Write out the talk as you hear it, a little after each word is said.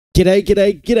G'day,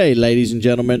 g'day, g'day, ladies and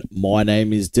gentlemen. My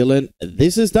name is Dylan.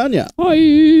 This is Danya.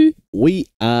 Hi. We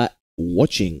are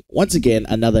watching, once again,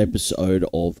 another episode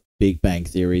of Big Bang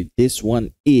Theory. This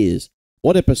one is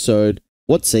what episode,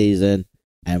 what season,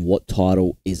 and what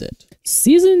title is it?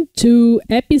 Season 2,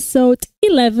 Episode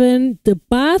 11, The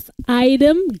Bath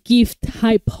Item Gift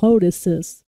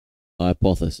Hypothesis.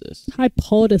 Hypothesis.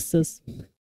 Hypothesis.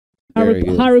 Very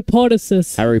good. Harry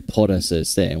Pottersis. Harry Potter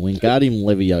says there. Wingardium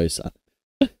Leviosa.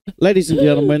 Ladies and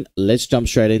gentlemen, let's jump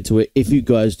straight into it. If you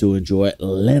guys do enjoy it,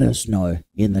 let us know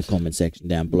in the comment section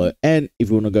down below. And if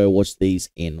you want to go watch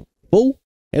these in full,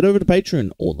 head over to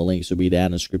Patreon. All the links will be down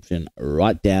in the description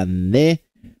right down there.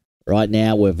 Right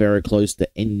now, we're very close to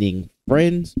ending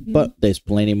Friends, but there's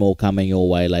plenty more coming your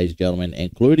way, ladies and gentlemen,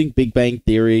 including Big Bang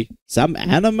Theory, some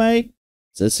anime.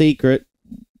 It's a secret.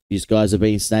 You guys have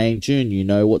been staying tuned. You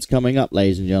know what's coming up,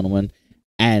 ladies and gentlemen.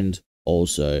 And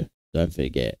also, don't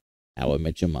forget How I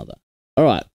Met Your Mother. All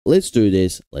right, let's do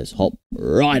this. Let's hop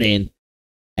right in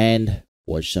and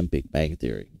watch some Big Bang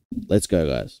Theory. Let's go,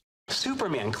 guys.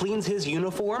 Superman cleans his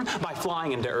uniform by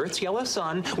flying into Earth's yellow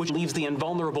sun, which leaves the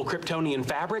invulnerable Kryptonian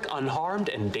fabric unharmed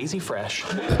and daisy fresh.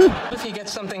 What if you get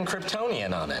something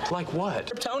Kryptonian on it? Like what?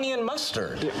 Kryptonian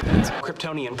mustard.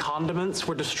 Kryptonian condiments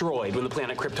were destroyed when the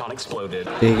planet Krypton exploded.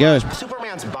 There you go.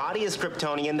 Superman's body is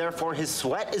Kryptonian, therefore his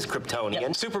sweat is Kryptonian.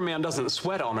 Yep. Superman doesn't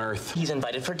sweat on Earth. He's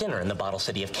invited for dinner in the bottle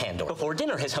city of Kandor. Before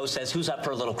dinner, his host says, "Who's up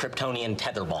for a little Kryptonian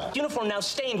tetherball?" Uniform now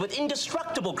stained with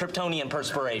indestructible Kryptonian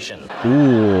perspiration.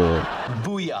 Ooh.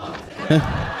 Booyah.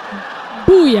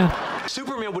 Booyah.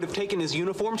 Superman would have taken his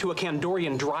uniform to a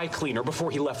Kandorian dry cleaner before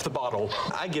he left the bottle.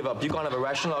 I give up. You can't have a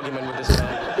rational argument with this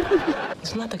man.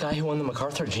 Isn't that the guy who won the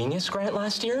MacArthur Genius Grant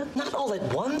last year? Not all at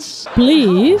once.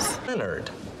 Please.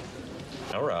 Leonard.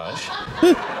 Now Raj.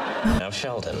 Now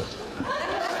Sheldon.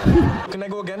 Can I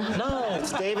go again? No.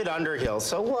 It's David Underhill,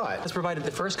 so what? Has provided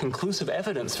the first conclusive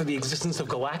evidence for the existence of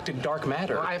galactic dark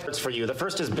matter. I have words for you. The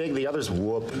first is big, the other's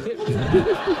whoop. Big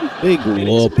It is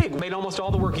whoop. big. Made almost all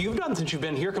the work you've done since you've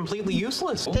been here completely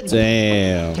useless.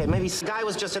 Damn. Okay, maybe the guy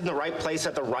was just in the right place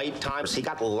at the right time, so he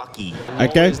got lucky.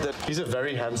 Okay. He's a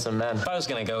very handsome man. If I was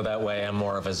gonna go that way, I'm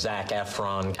more of a Zac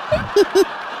Efron.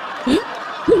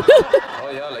 Oh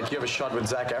yeah, like you have a shot with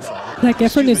Zac Efron. Zac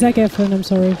Efron is Zac Efron, I'm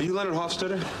sorry. Are you Leonard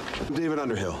Hofstadter? David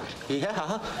Underhill.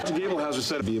 Yeah. Gablehauser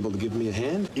said, "Be able to give me a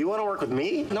hand." You want to work with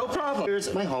me? No problem.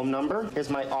 Here's my home number. Here's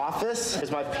my office.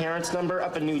 Here's my parents' number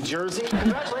up in New Jersey.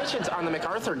 Congratulations on the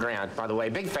MacArthur grant, by the way.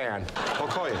 Big fan. I'll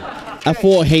call you. I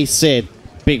thought he said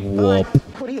big whoop.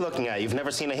 What are you looking at? You've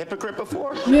never seen a hypocrite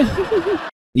before?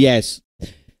 Yes,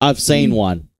 I've seen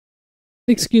one.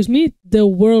 Excuse me, the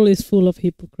world is full of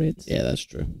hypocrites. Yeah, that's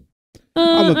true.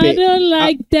 I'm a I bit- don't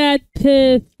like that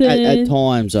person. At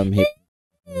times, I'm hip.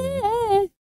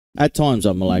 At times,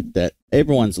 I'm like that.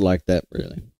 Everyone's like that,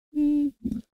 really.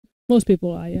 Most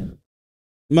people are, yeah.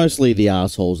 Mostly the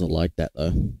assholes are like that,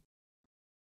 though.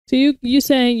 So you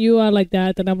saying you are like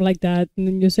that and I'm like that, and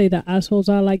then you say that assholes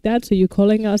are like that, so you're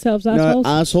calling ourselves assholes? No,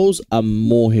 assholes are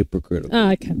more hypocritical.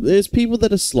 Okay. There's people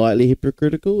that are slightly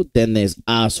hypocritical, then there's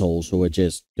assholes who are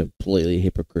just completely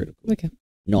hypocritical. Okay.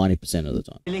 90% of the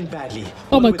time. Feeling badly.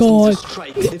 Oh my God.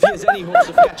 If he has any hopes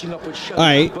of catching up with Sheldon.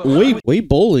 Alright, we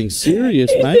bowling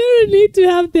serious, They mate. don't need to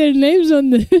have their names on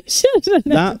the shit.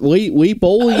 That we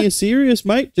bowling is serious,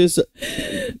 mate. Just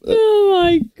Oh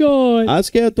my God.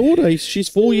 ask our daughter. She's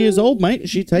 4 years old, mate, and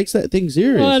she takes that thing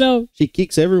serious. I know. She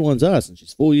kicks everyone's ass, and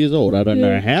she's 4 years old. I don't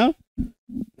know how.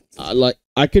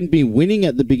 I can be winning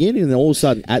at the beginning, and then all of a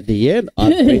sudden, at the end,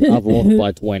 I've lost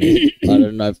by 20. I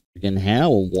don't know freaking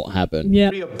how or what happened.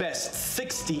 Yeah. Your best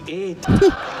 68.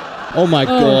 Oh my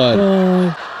God.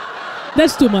 God.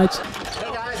 That's too much.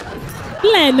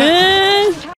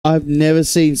 Leonard! I've never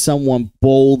seen someone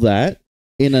bowl that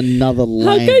in another lane.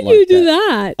 How can like you do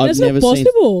that? I've That's not never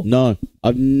possible. No,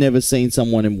 I've never seen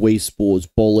someone in Wii Sports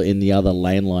bowl it in the other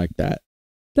lane like that.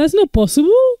 That's not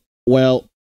possible? Well,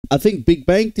 I think Big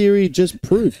Bang Theory just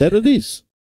proved that it is.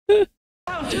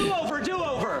 Do-over,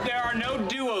 do-over. There are no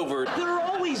do-overs. There are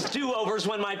always do-overs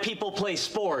when my people play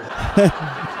sport.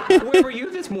 Where were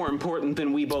you that's more important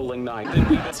than Wii Bowling Night?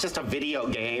 It's just a video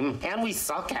game, and we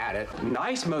suck at it.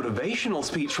 Nice motivational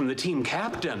speech from the team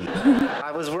captain.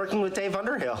 I was working with Dave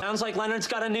Underhill. Sounds like Leonard's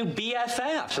got a new BFF.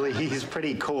 Actually, he's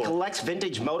pretty cool. Collects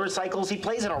vintage moticycles. He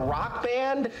plays in a rock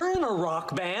band. You're in a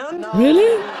rock band.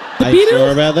 Really? The Are you sure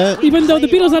Beatles? about that? Even though the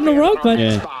Beatles are no rock, but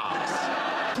Yeah.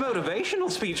 Motivational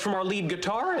speech from our lead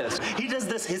guitarist. He does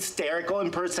this hysterical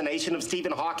impersonation of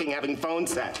Stephen Hawking having phone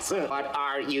sex. What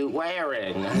are you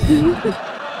wearing?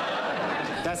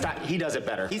 That's not, he does it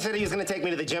better. He said he was gonna take me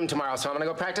to the gym tomorrow, so I'm gonna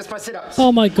go practice my sit-ups.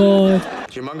 Oh my god.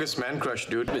 Humongous man crush,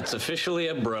 dude. It's officially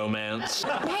a bromance.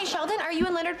 Hey, Sheldon, are you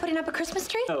and Leonard putting up a Christmas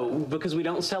tree? No, because we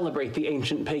don't celebrate the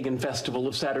ancient pagan festival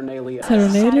of Saturnalia.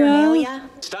 Saturnalia.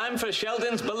 It's time for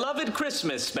Sheldon's beloved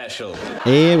Christmas special.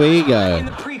 Here we In go.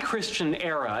 the pre-Christian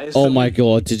era. Oh my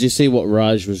god, did you see what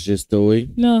Raj was just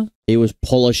doing? No. He was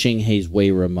polishing his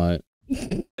Wii remote.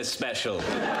 Special.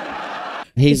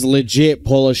 He's legit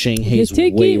polishing his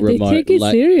Wii remote. They take it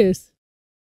like- serious.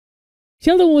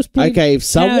 Sheldon was playing Okay, if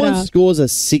someone powder. scores a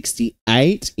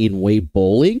 68 in Wii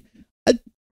bowling, I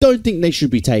don't think they should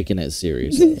be taking it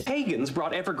seriously. Pagans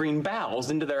brought evergreen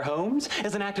boughs into their homes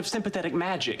as an act of sympathetic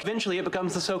magic. Eventually, it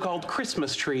becomes the so-called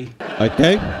Christmas tree.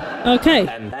 Okay? Okay.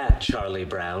 And that, Charlie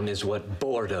Brown, is what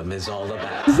boredom is all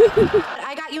about.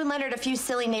 I got you and Leonard a few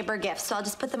silly neighbor gifts, so I'll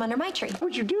just put them under my tree.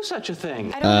 Would you do such a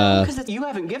thing? I don't know, because it's... You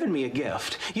haven't given me a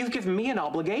gift. You've given me an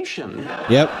obligation.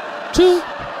 Yep. True.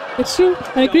 It's true.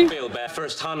 I agree. Don't feel bad.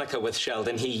 First Hanukkah with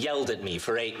Sheldon, he yelled at me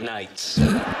for 8 nights.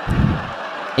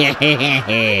 It's okay,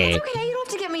 you don't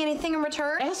have to give me anything in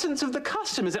return. Essence of the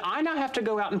custom is that I now have to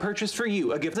go out and purchase for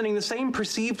you a gift representing the same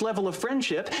perceived level of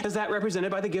friendship as that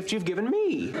represented by the gift you've given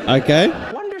me. Okay?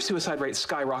 Wonder suicide rates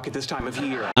skyrocket this time of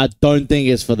year. I don't think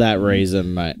it's for that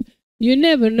reason, mate. You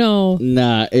never know.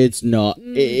 Nah, it's not.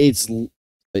 It's...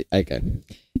 Okay.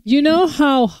 You know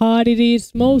how hard it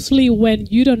is, mostly when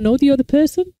you don't know the other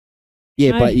person?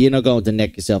 Yeah, but you're not going to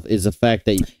neck yourself. It's the fact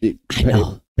that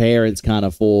parents can't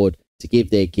afford to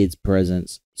give their kids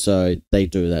presents, so they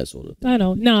do that sort of thing. I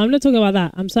know. No, I'm not talking about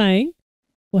that. I'm saying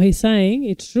what he's saying.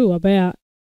 It's true about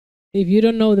if you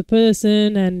don't know the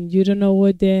person and you don't know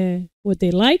what they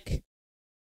like.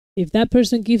 If that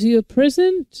person gives you a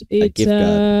present, it's gift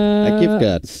card. A gift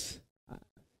card.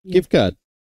 Yeah. Gift card.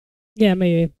 Yeah,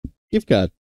 maybe Gift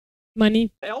card.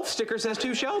 money. Elf sticker says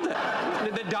to Sheldon.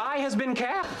 The die has been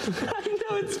cast. I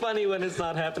know it's funny when it's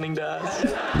not happening to us.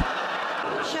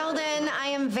 Sheldon, I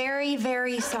am very,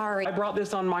 very sorry. I brought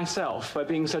this on myself by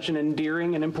being such an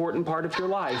endearing and important part of your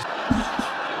life.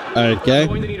 Okay. I'm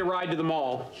going to need a ride to the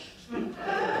mall.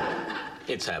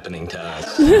 It's happening to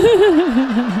us.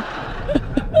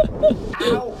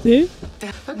 Ow! See? I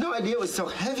had no idea it was so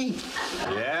heavy.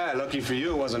 Yeah, lucky for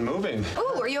you, it wasn't moving.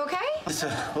 Ooh, are you okay? It's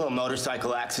a little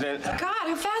motorcycle accident. God,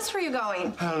 how fast were you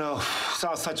going? I don't know.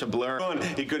 Saw such a blur.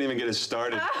 He couldn't even get it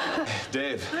started.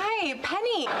 Dave, Hi,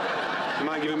 Penny. you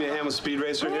mind giving me a hand with Speed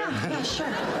Racer here? Yeah, sure.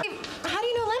 Hey, how do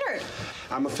you know Leonard?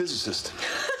 I'm a physicist.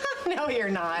 No, you're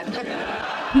not.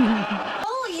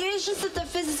 Oh, it's just that the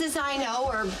physicists I know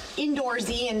are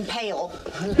indoorsy and pale.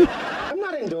 I'm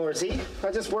not indoorsy.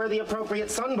 I just wear the appropriate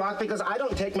sunblock because I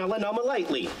don't take melanoma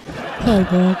lightly. Oh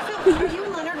god. So, are you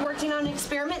and Leonard working on an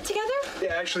experiment together?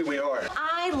 Yeah, actually we are.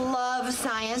 I love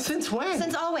science. Since when?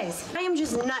 Since always. I am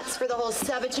just nuts for the whole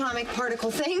subatomic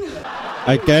particle thing.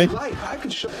 Okay. Like, I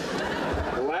could show...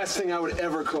 The last thing I would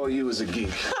ever call you is a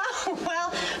geek.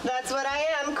 Well, that's what I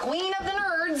am, queen of the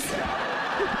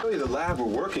nerds. Show you the lab we're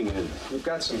working in. We've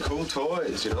got some cool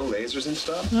toys, you know, lasers and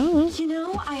stuff. Oh. You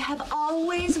know, I have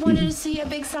always wanted to see a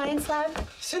big science lab.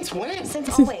 Since when? Since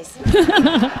always.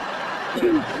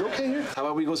 You okay here? How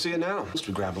about we go see it now? Let's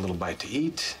grab a little bite to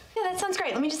eat. Yeah, that sounds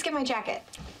great. Let me just get my jacket.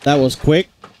 That was quick.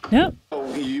 Yep.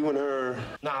 Oh, you and her.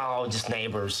 No, just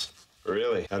neighbors.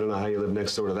 Really? I don't know how you live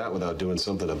next door to that without doing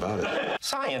something about it.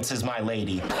 Science is my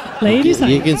lady. Ladies.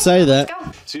 You can say that.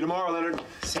 Go. See you tomorrow, Leonard.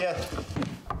 See ya.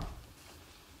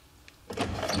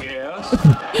 Yes?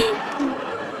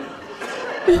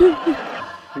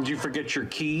 Did you forget your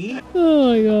key?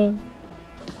 Oh my god.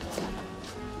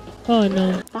 Oh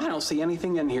no. I don't see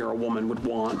anything in here a woman would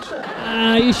want.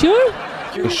 Are you sure?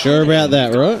 You're sure about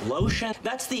that, right? Lotion?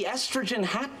 That's the estrogen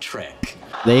hat trick.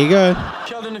 There you go.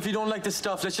 Sheldon, if you don't like this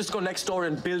stuff, let's just go next door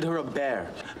and build her a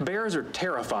bear. Bears are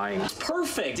terrifying.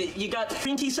 Perfect. You got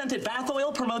Finky scented bath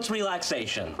oil promotes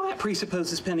relaxation. That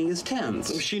presupposes Penny is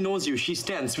tense. She knows you. She's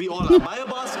tense. We all are. Buy a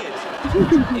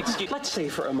basket. Let's say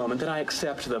for a moment that I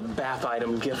accept the bath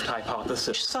item gift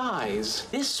hypothesis. Size.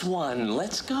 This one.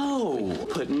 Let's go.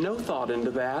 Put no thought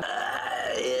into that.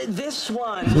 This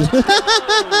one.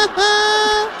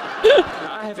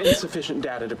 I have insufficient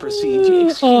data to proceed.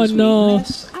 Excuse Oh, me, no.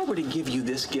 miss. I were to give you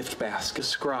this gift basket.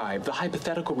 Describe the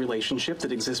hypothetical relationship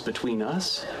that exists between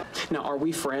us. Now, are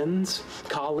we friends?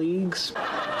 Colleagues?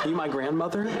 Are you my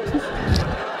grandmother?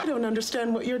 I don't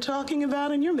understand what you're talking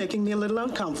about, and you're making me a little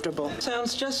uncomfortable.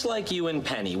 Sounds just like you and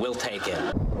Penny. We'll take it.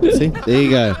 See? There you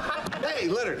go. Hey,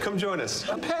 Leonard, come join us.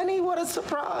 Penny, what a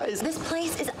surprise. This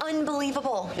place is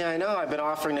unbelievable. Yeah, I know. I've been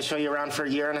offering to show you around for a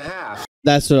year and a half.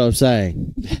 That's what I'm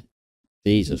saying.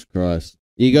 Jesus Christ.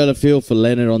 You got to feel for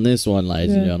Leonard on this one,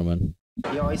 ladies and Yeah. gentlemen.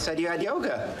 You always said you had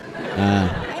yoga.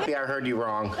 Maybe I heard you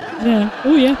wrong. Yeah.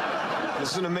 Oh, yeah.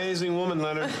 This is an amazing woman,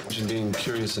 Leonard. She's being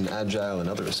curious and agile in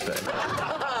other respects.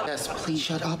 Yes, please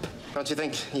shut up. Don't you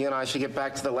think you and I should get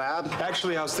back to the lab?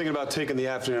 Actually, I was thinking about taking the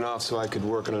afternoon off so I could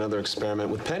work on another experiment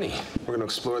with Penny. We're going to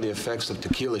explore the effects of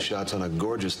tequila shots on a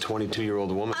gorgeous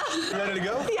 22-year-old woman. Ready to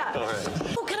go? Yeah. All right.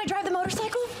 Oh, can I drive the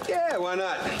motorcycle? Yeah, why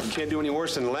not? Can't do any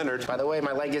worse than Leonard. By the way,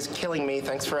 my leg is killing me.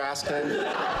 Thanks for asking.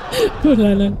 Poor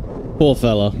Leonard. Poor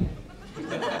fella.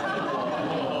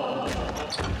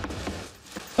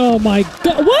 Oh my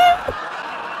god. What?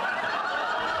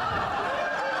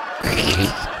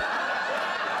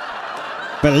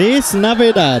 Feliz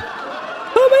Navidad.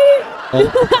 How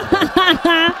many?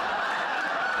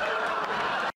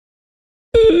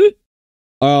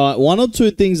 All right, one or two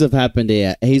things have happened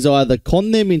here. He's either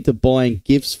conned them into buying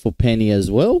gifts for Penny as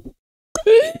well,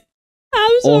 I'm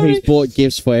or sorry. he's bought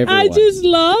gifts for everyone. I just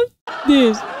love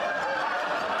this.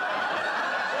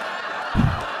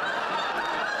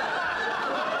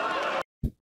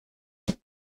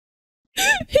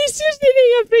 He's just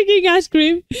eating a freaking ice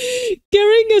cream,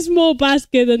 carrying a small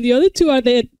basket, and the other two are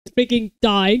there freaking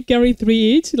dying, carrying 3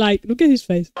 each. Like, look at his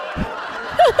face.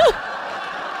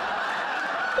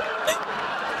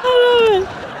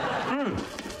 I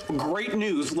love it. Great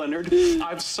news, Leonard.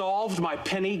 I've solved my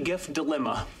Penny gift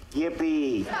dilemma.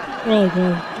 Yippee. Oh,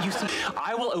 God. You see,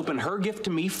 I will open her gift to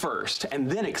me first and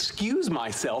then excuse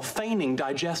myself, feigning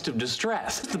digestive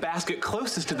distress. The basket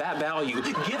closest to that value,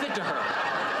 give it to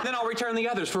her. Then I'll return the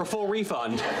others for a full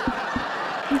refund.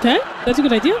 Okay, that's a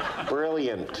good idea.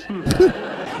 Brilliant.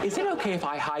 Is it okay if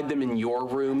I hide them in your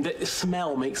room? The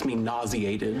smell makes me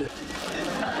nauseated.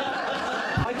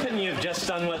 Why couldn't you have just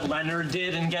done what Leonard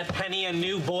did and get Penny a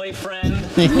new boyfriend?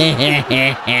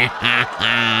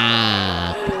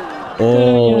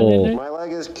 Oh, My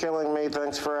leg is killing me.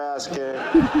 Thanks for asking.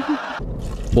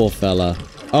 poor fella.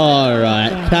 All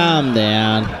right, calm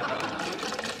down.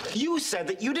 You said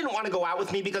that you didn't want to go out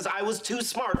with me because I was too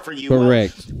smart for you.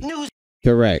 Correct. News.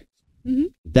 Correct.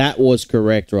 That was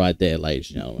correct right there,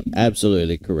 ladies and gentlemen.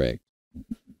 Absolutely correct.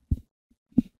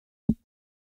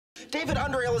 David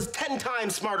Underhill is 10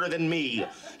 times smarter than me.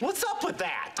 What's up with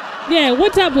that? Yeah,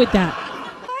 what's up with that?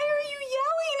 Why are you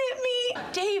yelling at me?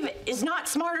 Dave is not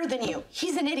smarter than you.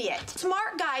 He's an idiot.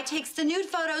 Smart guy takes the nude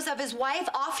photos of his wife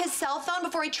off his cell phone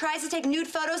before he tries to take nude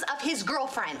photos of his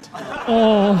girlfriend.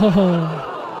 Oh.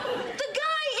 The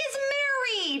guy is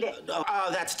married. Oh,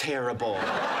 that's terrible.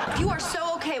 If you are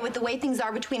so okay with the way things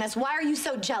are between us, why are you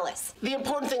so jealous? The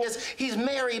important thing is he's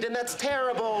married, and that's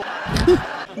terrible.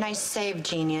 Nice save,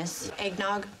 genius.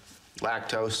 Eggnog?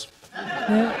 Lactose.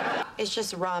 It's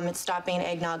just rum. It stopped being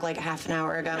eggnog like a half an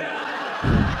hour ago.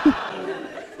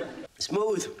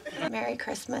 Smooth. Merry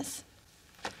Christmas.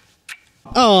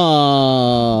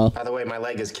 Oh, By the way, my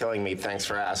leg is killing me. Thanks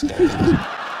for asking.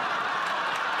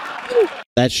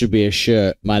 that should be a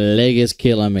shirt. My leg is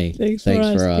killing me. Thanks for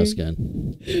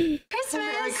asking. Christmas.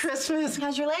 Merry Christmas.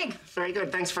 How's your leg? Very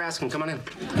good. Thanks for asking. Come on in.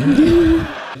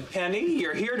 Penny,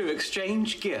 you're here to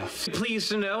exchange gifts. Pleased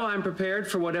to know I'm prepared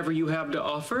for whatever you have to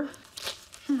offer.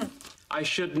 I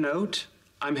should note,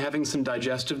 I'm having some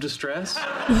digestive distress.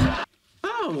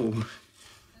 Oh,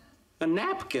 a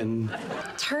napkin.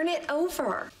 Turn it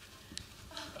over.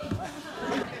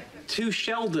 To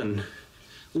Sheldon.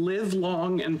 Live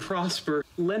long and prosper,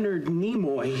 Leonard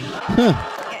Nimoy.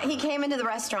 He came into the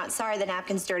restaurant. Sorry, the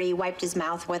napkin's dirty. He wiped his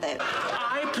mouth with it.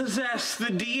 I possess the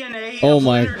DNA Oh of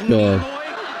my Leonard God.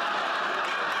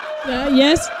 Nimoy.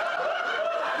 Yes.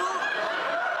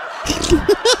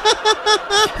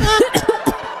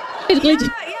 It's glitchy.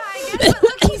 Yeah, I guess. But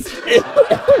look, he's...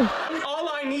 All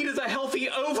I need is a healthy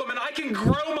ovum, and I can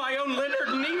grow my own Leonard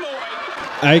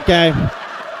Nimoy. Okay.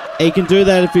 He can do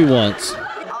that if he wants.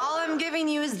 All I'm giving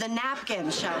you is the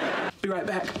napkin, Sheldon. Be right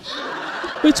back.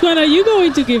 Which one are you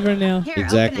going to give her now? Here,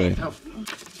 Exactly. open it.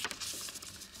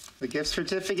 The gift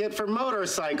certificate for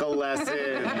motorcycle lessons.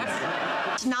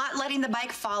 Not letting the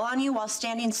bike fall on you while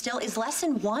standing still is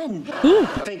lesson 1. Ooh. I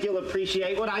think you'll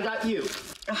appreciate what I got you.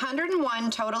 101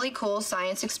 totally cool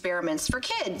science experiments for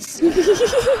kids.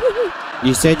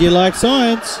 You said you like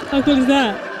science. How cool is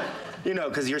that? You know,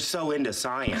 because you're so into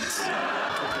science.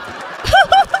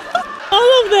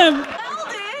 All of them.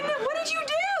 Sheldon, what did you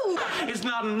do? It's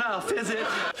not enough, is it?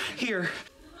 Here.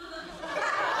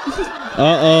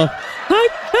 Uh-oh.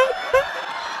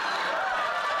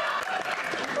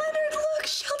 Leonard, look,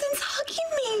 Sheldon's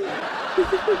hugging me.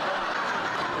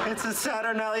 It's a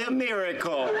Saturnalia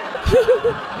miracle.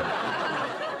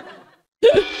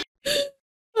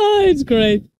 Oh, it's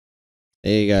great.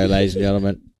 There you go, ladies and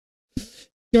gentlemen.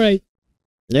 Great.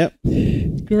 Yep.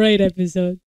 Great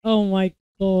episode. Oh my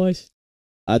gosh.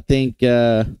 I think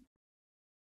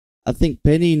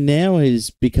Penny now has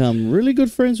become really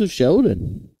good friends with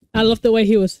Sheldon. I love the way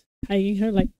he was hugging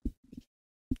her. Like,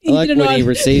 I like didn't know when he how-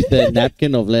 received the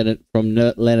napkin of Leonard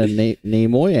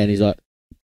Nimoy, and he's like,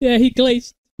 Yeah, he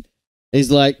glazed. he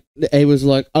was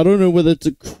like, I don't know whether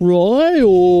to cry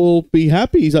or be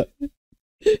happy. He's like,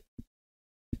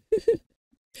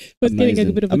 Was getting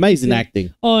a bit of a amazing kick.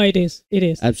 acting, Oh, it is. It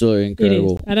is. absolutely It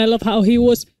incredible. is. And I love how he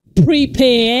was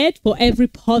prepared for every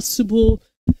possible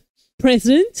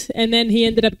present, and then he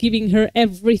ended up giving her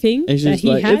everything It's that just he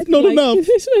like, had. "It's not enough."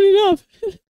 It's not enough.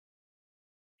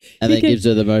 And He then can- gives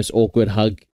her the most awkward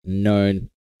hug known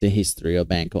the history of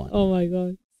mankind. Oh my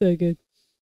god, so good.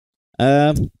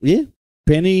 Yeah,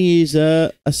 Penny is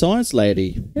a science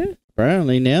lady. Yeah.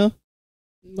 Apparently now.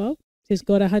 Well, she's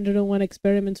got 101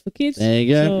 experiments for kids. There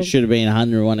you go. So- Should have been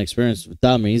 101 experience with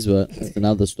dummies, but that's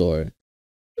another story.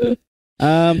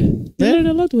 Yeah, You learn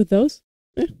a lot with those.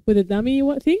 Yeah. With the dummy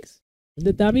things,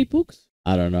 the dummy books.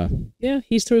 I don't know. Yeah,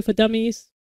 history for dummies.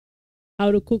 How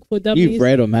to cook for dummies. You've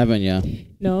read them, haven't you?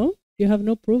 No, you have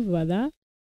no proof about that.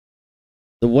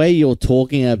 The way you're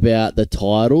talking about the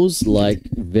titles, like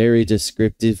very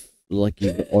descriptive, like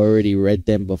you've already read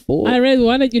them before. I read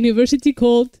one at university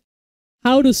called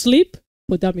 "How to Sleep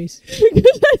for Dummies"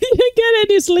 because I didn't get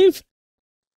any sleep.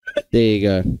 There you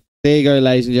go. There you go,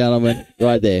 ladies and gentlemen.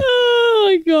 Right there.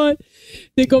 Oh my god!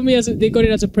 They got it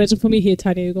as a present for me. Here,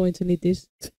 Tanya, you're going to need this.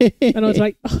 And I was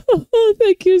like, oh,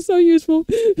 thank you, so useful.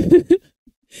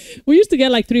 We used to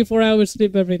get like 3 or 4 hours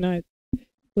sleep every night. It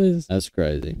was That's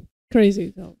crazy.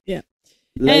 crazy. So yeah.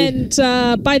 Ladies-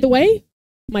 And by the way,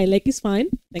 my leg is fine.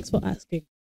 Thanks for asking.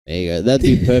 There you go. That'd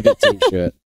be a perfect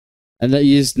t-shirt. And then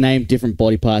you just name different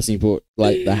body parts and you put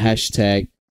like the hashtag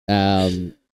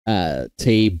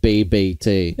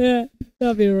TBBT. Yeah,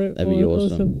 that'd be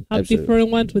awesome. Have Absolutely. different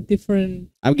ones with different.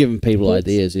 I'm giving people Quotes.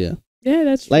 ideas here. Yeah,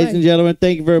 that's Ladies right. and gentlemen,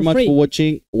 thank you very For much free. for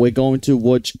watching. We're going to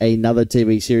watch another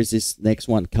TV series. This next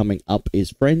one coming up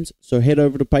is Friends. So head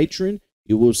over to Patreon.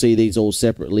 You will see these all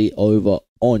separately over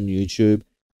on YouTube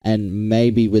and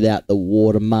maybe without the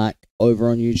watermark over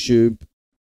on YouTube.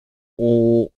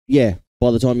 Or, yeah, by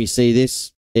the time you see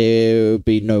this, there will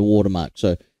be no watermark.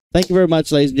 So thank you very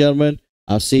much, ladies and gentlemen.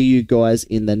 I'll see you guys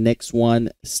in the next one.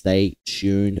 Stay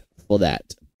tuned for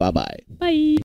that. Bye-bye. Bye.